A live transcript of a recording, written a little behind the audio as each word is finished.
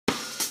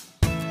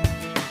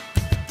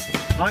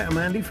Hi, I'm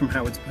Andy from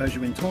Howard's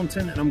Peugeot in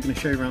Taunton, and I'm going to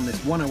show you around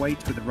this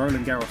 108 with the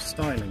Roland Garros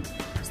styling.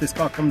 So this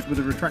car comes with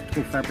a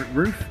retractable fabric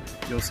roof.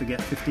 You also get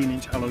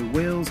 15-inch alloy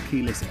wheels,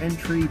 keyless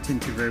entry,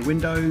 tinted rear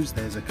windows,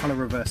 there's a colour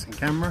reversing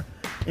camera.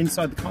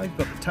 Inside the car you've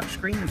got the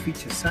touchscreen that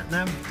features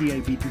sat-nav,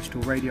 DAB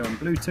digital radio and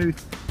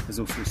Bluetooth. There's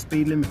also a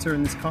speed limiter,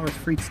 and this car is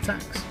free to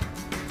tax. So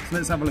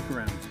let's have a look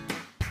around.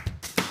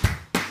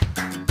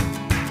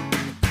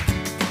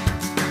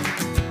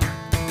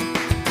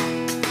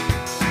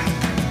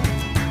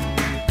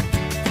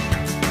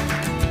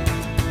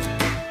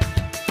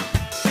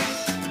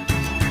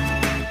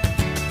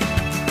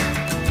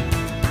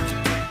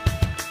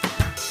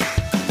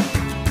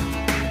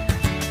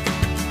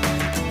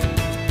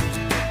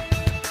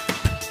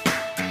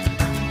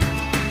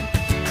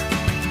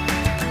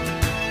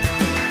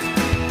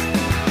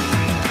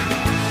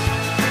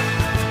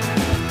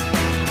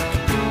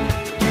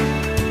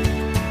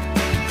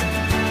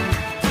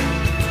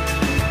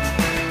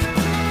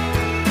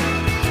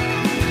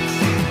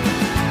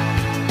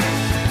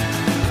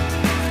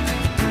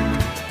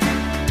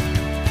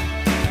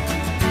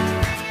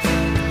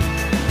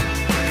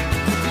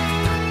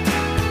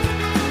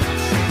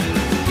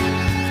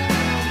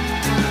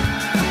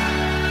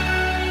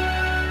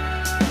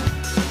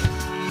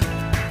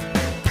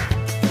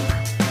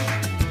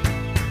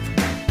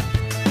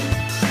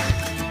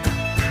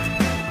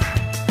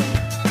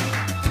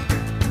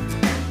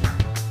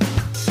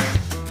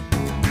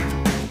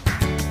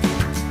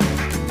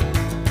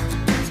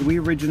 We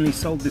originally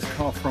sold this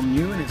car from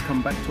new, and it's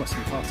come back to us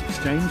in part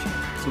exchange.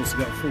 It's also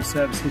got a full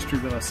service history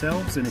with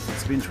ourselves, and if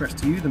it's of interest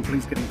to you, then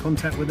please get in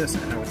contact with us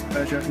at Howard's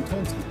Peugeot in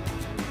Taunton.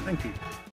 Thank you.